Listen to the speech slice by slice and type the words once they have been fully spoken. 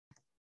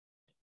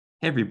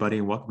Hey everybody,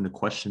 and welcome to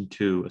question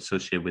 2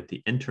 associated with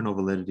the internal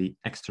validity,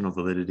 external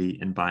validity,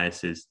 and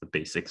biases, the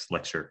basics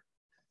lecture.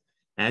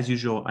 As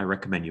usual, I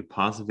recommend you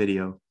pause the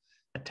video,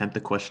 attempt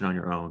the question on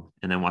your own,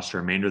 and then watch the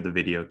remainder of the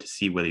video to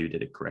see whether you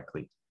did it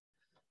correctly.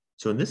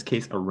 So in this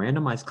case, a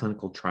randomized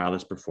clinical trial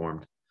is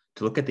performed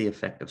to look at the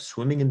effect of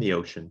swimming in the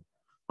ocean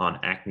on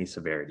acne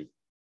severity.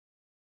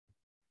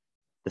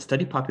 The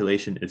study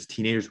population is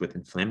teenagers with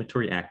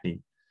inflammatory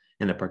acne,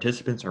 and the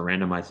participants are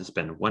randomized to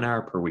spend 1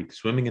 hour per week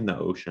swimming in the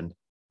ocean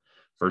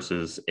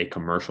versus a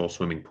commercial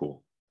swimming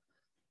pool.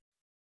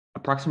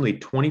 Approximately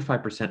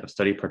 25% of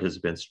study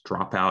participants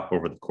drop out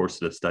over the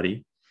course of the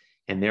study,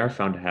 and they are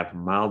found to have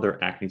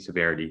milder acne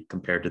severity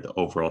compared to the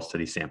overall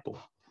study sample.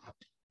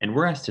 And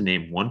we're asked to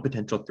name one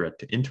potential threat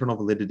to internal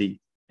validity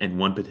and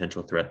one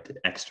potential threat to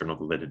external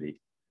validity.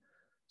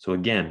 So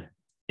again,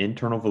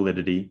 internal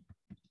validity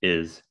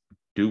is,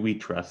 do we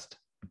trust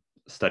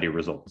study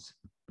results?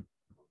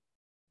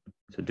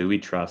 So do we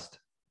trust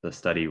the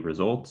study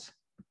results?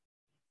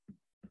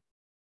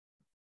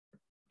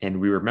 And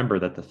we remember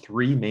that the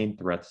 3 main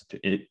threats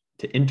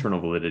to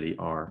internal validity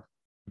are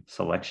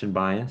selection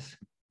bias,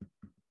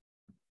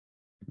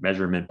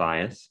 measurement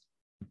bias,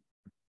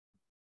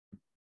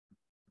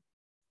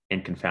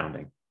 and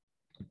confounding.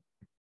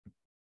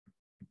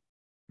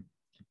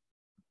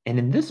 And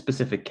in this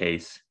specific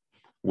case,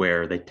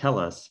 where they tell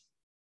us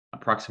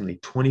approximately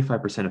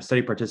 25% of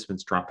study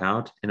participants drop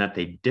out and that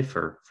they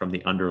differ from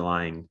the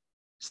underlying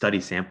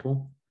study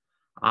sample,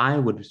 I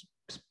would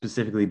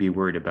specifically be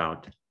worried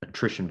about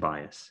attrition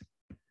bias,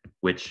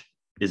 which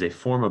is a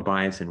form of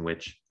bias in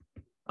which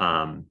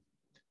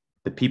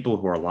the people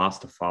who are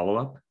lost to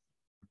follow-up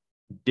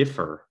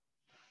differ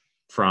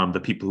from the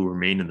people who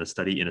remain in the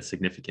study in a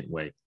significant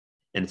way.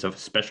 And it's a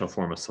special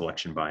form of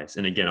selection bias.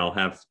 And again, I'll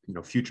have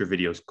future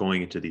videos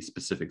going into these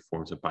specific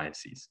forms of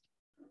biases.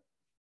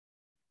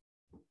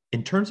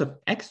 In terms of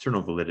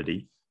external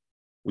validity,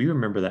 we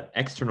remember that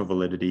external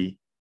validity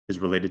is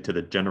related to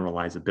the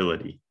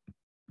generalizability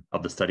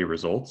of the study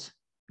results.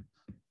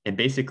 And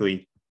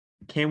basically,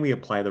 can we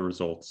apply the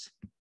results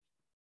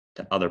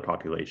to other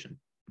population?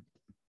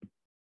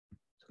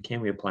 So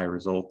can we apply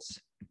results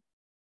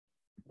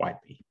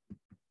widely?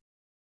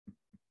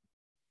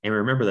 And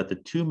remember that the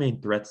 2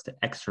 main threats to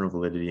external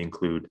validity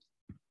include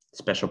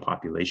special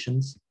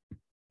populations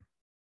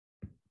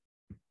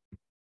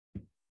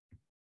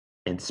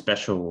and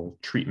special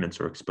treatments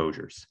or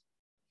exposures.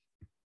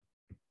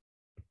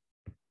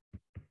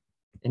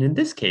 And in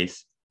this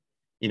case,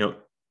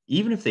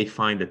 even if they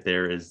find that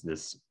there is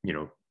this,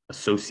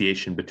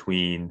 association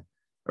between,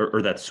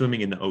 or that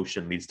swimming in the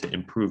ocean leads to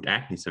improved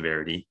acne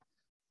severity,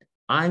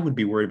 I would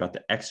be worried about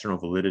the external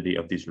validity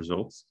of these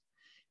results,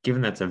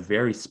 given that's a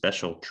very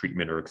special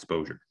treatment or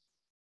exposure.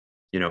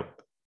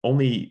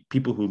 Only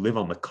people who live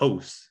on the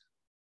coast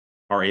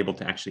are able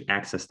to actually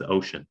access the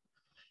ocean.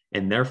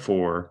 And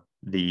therefore,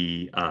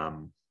 the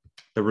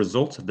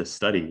results of this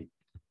study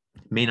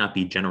may not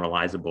be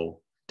generalizable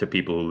to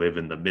people who live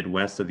in the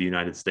Midwest of the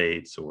United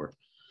States or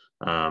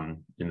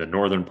in the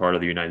northern part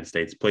of the United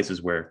States,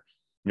 places where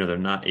they're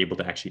not able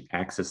to actually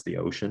access the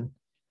ocean.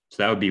 So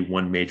that would be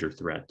one major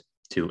threat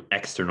to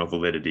external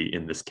validity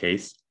in this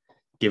case,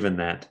 given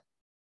that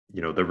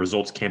the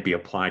results can't be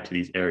applied to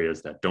these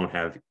areas that don't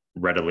have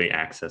readily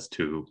access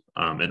to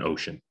an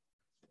ocean.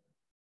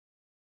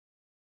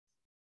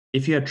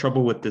 If you had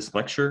trouble with this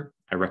lecture,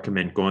 I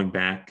recommend going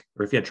back,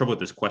 or if you had trouble with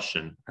this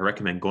question, I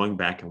recommend going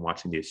back and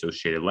watching the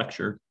associated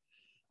lecture.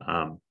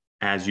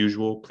 As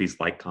usual, please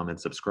like, comment,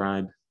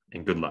 subscribe,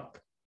 and good luck.